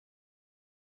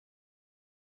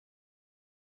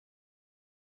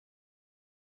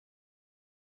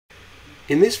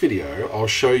In this video, I'll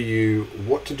show you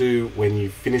what to do when you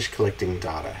finish collecting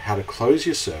data, how to close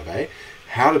your survey,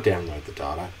 how to download the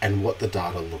data, and what the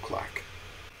data look like.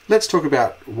 Let's talk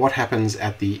about what happens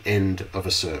at the end of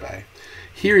a survey.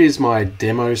 Here is my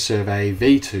demo survey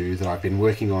V2 that I've been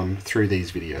working on through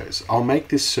these videos. I'll make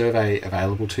this survey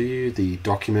available to you, the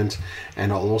document,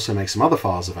 and I'll also make some other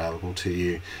files available to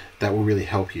you that will really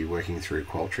help you working through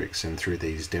Qualtrics and through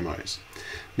these demos.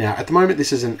 Now, at the moment,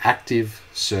 this is an active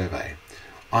survey.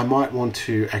 I might want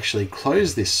to actually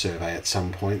close this survey at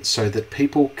some point so that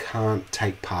people can't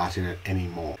take part in it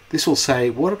anymore. This will say,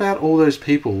 what about all those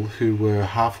people who were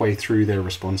halfway through their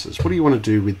responses? What do you want to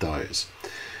do with those?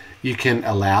 You can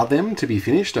allow them to be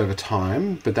finished over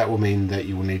time, but that will mean that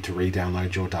you will need to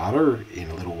re-download your data in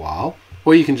a little while,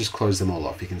 or you can just close them all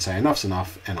off. You can say enough's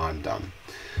enough and I'm done.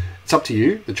 It's up to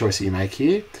you, the choice that you make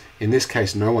here. In this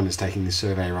case, no one is taking this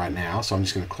survey right now, so I'm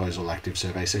just going to close all active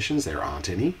survey sessions, there aren't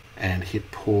any, and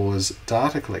hit pause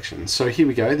data collection. So here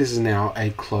we go, this is now a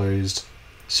closed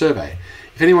survey.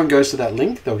 If anyone goes to that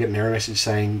link, they'll get an error message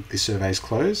saying this survey is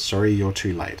closed, sorry, you're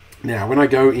too late. Now, when I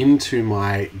go into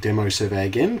my demo survey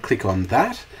again, click on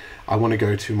that. I want to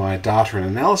go to my data and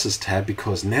analysis tab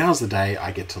because now's the day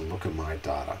I get to look at my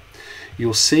data.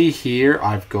 You'll see here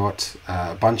I've got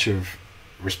a bunch of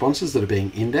responses that are being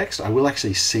indexed. I will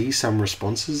actually see some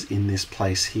responses in this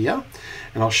place here,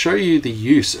 and I'll show you the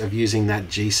use of using that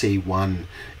GC1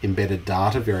 embedded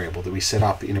data variable that we set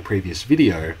up in a previous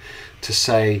video to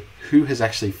say who has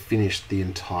actually finished the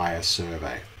entire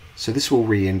survey. So this will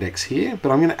re-index here,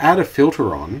 but I'm going to add a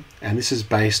filter on, and this is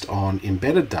based on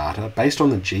embedded data, based on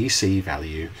the GC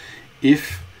value,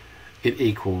 if it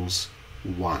equals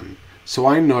 1. So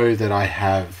I know that I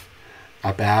have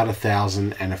about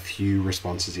 1,000 and a few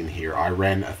responses in here. I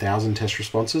ran 1,000 test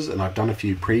responses, and I've done a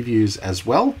few previews as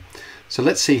well. So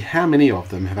let's see how many of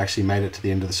them have actually made it to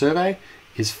the end of the survey.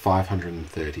 Is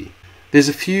 530. There's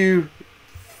a few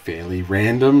fairly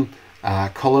random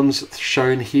columns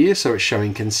shown here, so it's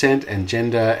showing consent and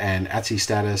gender and ATSI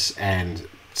status and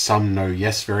some no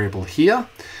yes variable here.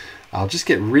 I'll just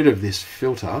get rid of this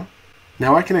filter.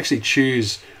 Now I can actually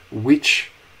choose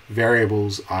which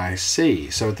variables I see.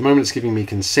 So at the moment it's giving me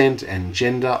consent and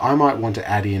gender. I might want to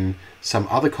add in some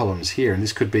other columns here, and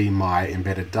this could be my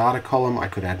embedded data column. I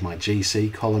could add my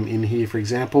GC column in here, for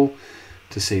example,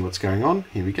 to see what's going on.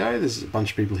 Here we go. There's a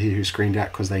bunch of people here who screened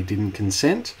out because they didn't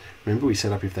consent. Remember, we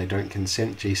set up if they don't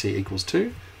consent, GC equals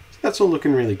 2. So that's all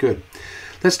looking really good.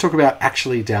 Let's talk about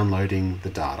actually downloading the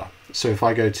data. So if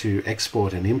I go to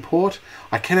export and import,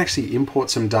 I can actually import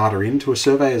some data into a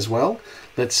survey as well.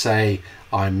 Let's say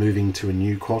I'm moving to a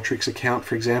new Qualtrics account,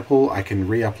 for example. I can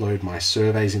re-upload my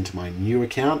surveys into my new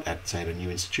account at, say, a new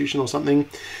institution or something,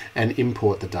 and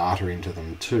import the data into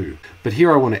them too. But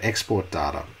here I want to export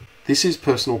data. This is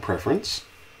personal preference,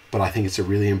 but I think it's a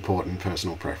really important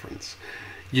personal preference.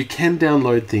 You can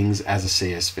download things as a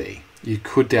CSV. You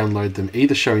could download them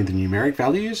either showing the numeric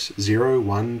values, 0,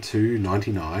 1, 2,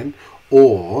 99,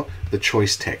 or the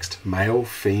choice text, male,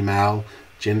 female,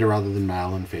 gender other than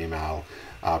male and female,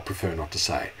 prefer not to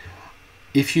say.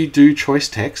 If you do choice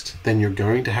text, then you're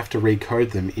going to have to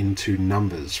recode them into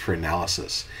numbers for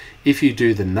analysis. If you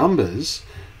do the numbers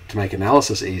to make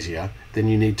analysis easier, then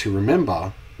you need to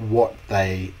remember what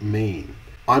they mean.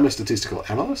 I'm a statistical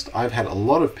analyst. I've had a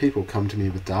lot of people come to me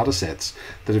with data sets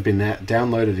that have been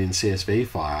downloaded in CSV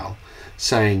file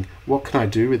saying, what can I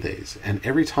do with these? And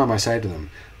every time I say to them,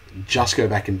 just go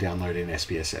back and download in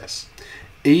SPSS.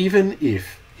 Even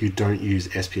if you don't use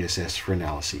SPSS for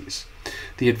analyses.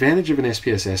 The advantage of an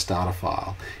SPSS data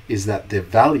file is that the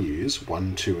values,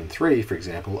 1, 2, and 3, for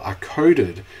example, are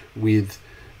coded with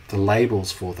the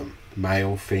labels for them,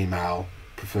 male, female,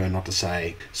 prefer not to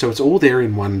say. So it's all there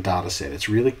in one data set. It's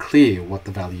really clear what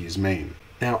the values mean.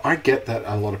 Now, I get that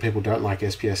a lot of people don't like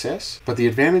SPSS, but the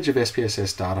advantage of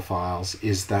SPSS data files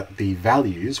is that the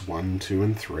values, 1, 2,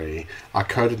 and 3, are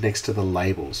coded next to the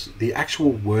labels, the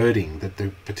actual wording that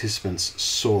the participants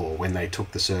saw when they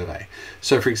took the survey.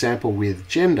 So for example, with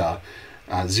gender,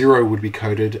 0 would be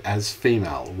coded as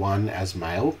female, 1 as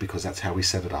male, because that's how we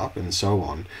set it up, and so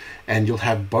on. And you'll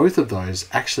have both of those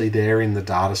actually there in the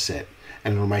data set,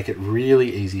 and it'll make it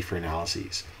really easy for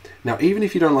analyses. Now, even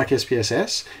if you don't like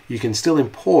SPSS, you can still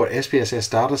import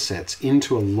SPSS data sets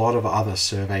into a lot of other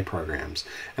survey programs.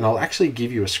 And I'll actually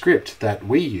give you a script that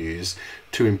we use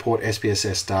to import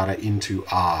SPSS data into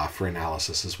R for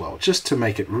analysis as well, just to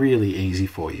make it really easy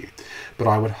for you. But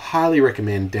I would highly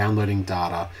recommend downloading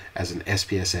data as an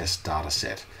SPSS data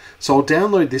set. So I'll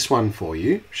download this one for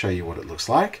you, show you what it looks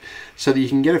like, so that you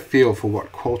can get a feel for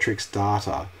what Qualtrics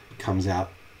data comes out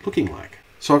looking like.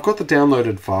 So I've got the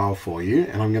downloaded file for you,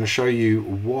 and I'm going to show you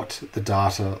what the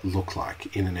data look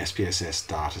like in an SPSS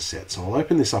data set. So I'll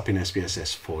open this up in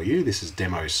SPSS for you. This is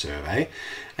Demo Survey,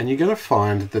 and you're going to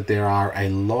find that there are a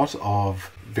lot of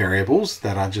variables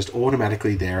that are just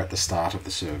automatically there at the start of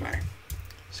the survey.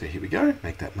 So here we go,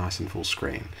 make that nice and full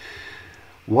screen.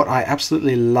 What I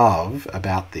absolutely love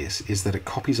about this is that it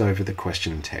copies over the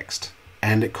question text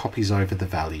and it copies over the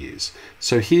values.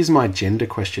 So here's my gender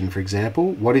question, for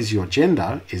example. What is your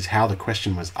gender is how the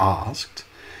question was asked.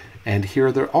 And here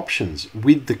are the options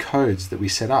with the codes that we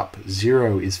set up.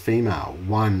 0 is female,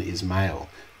 1 is male,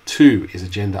 2 is a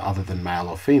gender other than male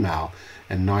or female,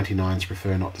 and 99s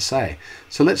prefer not to say.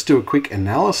 So let's do a quick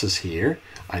analysis here.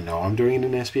 I know I'm doing it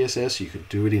in SPSS. You could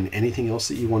do it in anything else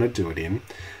that you want to do it in.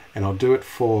 And I'll do it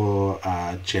for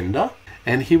gender.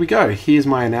 And here we go. Here's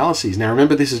my analyses. Now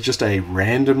remember, this is just a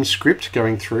random script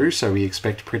going through, so we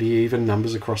expect pretty even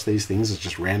numbers across these things. It's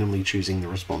just randomly choosing the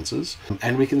responses.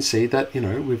 And we can see that,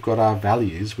 we've got our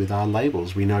values with our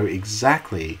labels. We know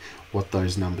exactly what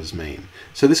those numbers mean.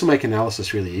 So this will make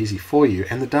analysis really easy for you,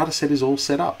 and the data set is all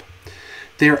set up.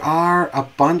 There are a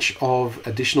bunch of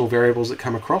additional variables that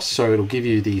come across, so it'll give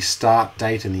you the start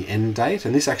date and the end date,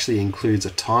 and this actually includes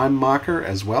a time marker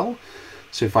as well.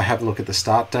 So if I have a look at the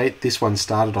start date, this one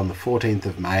started on the 14th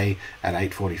of May at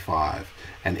 8:45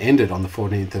 and ended on the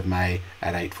 14th of May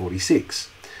at 8:46.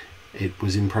 It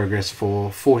was in progress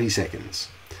for 40 seconds.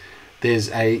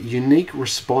 There's a unique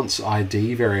response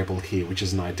ID variable here, which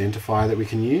is an identifier that we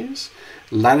can use.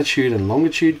 Latitude and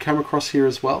longitude come across here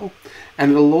as well.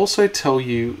 And it'll also tell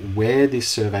you where this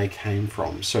survey came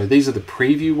from. So these are the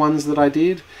preview ones that I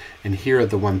did, and here are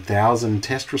the 1000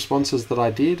 test responses that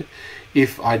I did.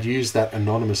 If I'd used that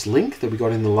anonymous link that we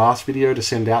got in the last video to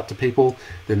send out to people,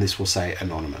 then this will say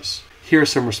anonymous. Here are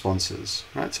some responses.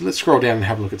 Right? So let's scroll down and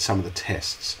have a look at some of the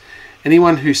tests.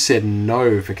 Anyone who said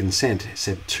no for consent,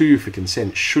 said 2 for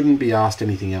consent, shouldn't be asked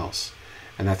anything else.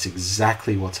 And that's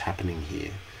exactly what's happening here.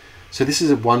 So this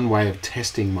is one way of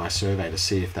testing my survey to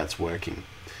see if that's working.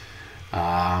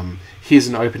 Here's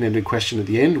an open-ended question at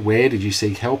the end. Where did you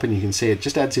seek help? And you can see it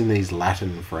just adds in these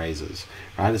Latin phrases.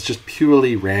 Right? It's just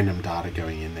purely random data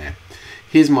going in there.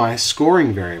 Here's my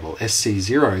scoring variable,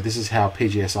 SC0. This is how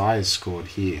PGSI is scored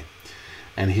here.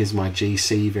 And here's my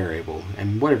GC variable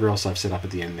and whatever else I've set up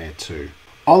at the end there too.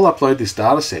 I'll upload this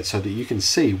data set so that you can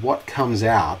see what comes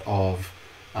out of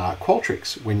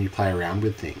Qualtrics when you play around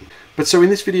with things. But so in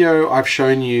this video, I've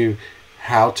shown you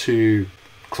how to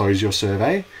close your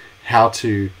survey, how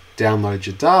to download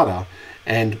your data,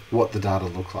 and what the data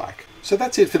look like. So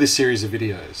that's it for this series of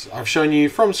videos. I've shown you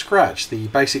from scratch the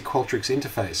basic Qualtrics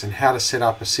interface and how to set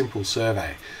up a simple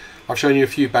survey. I've shown you a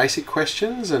few basic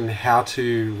questions and how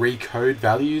to recode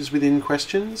values within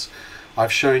questions.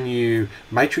 I've shown you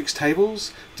matrix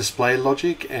tables, display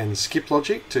logic, and skip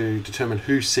logic to determine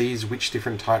who sees which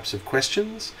different types of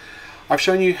questions. I've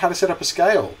shown you how to set up a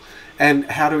scale and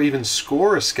how to even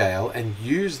score a scale and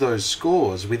use those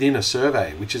scores within a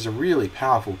survey, which is a really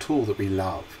powerful tool that we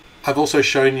love. I've also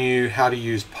shown you how to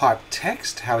use piped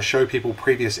text, how to show people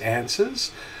previous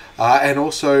answers, and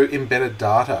also embedded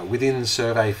data within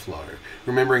survey flow.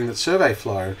 Remembering that survey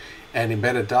flow and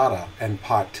embedded data and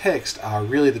piped text are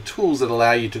really the tools that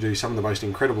allow you to do some of the most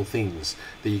incredible things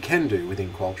that you can do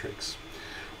within Qualtrics.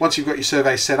 Once you've got your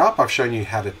survey set up, I've shown you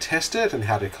how to test it and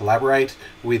how to collaborate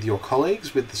with your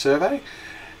colleagues with the survey.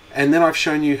 And then I've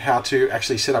shown you how to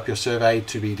actually set up your survey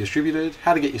to be distributed,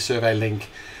 how to get your survey link,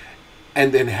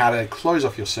 and then how to close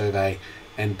off your survey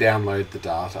and download the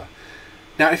data.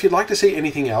 Now, if you'd like to see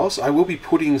anything else, I will be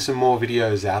putting some more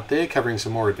videos out there covering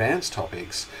some more advanced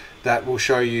topics that will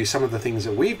show you some of the things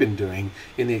that we've been doing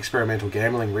in the Experimental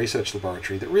Gambling Research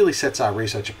Laboratory that really sets our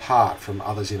research apart from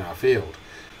others in our field.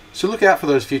 So look out for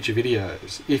those future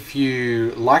videos. If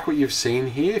you like what you've seen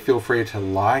here, feel free to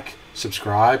like,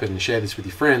 subscribe, and share this with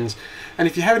your friends. And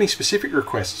if you have any specific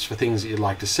requests for things that you'd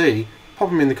like to see, pop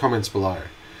them in the comments below.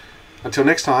 Until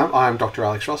next time, I'm Dr.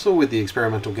 Alex Russell with the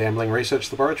Experimental Gambling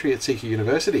Research Laboratory at CQU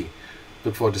University.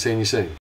 Look forward to seeing you soon.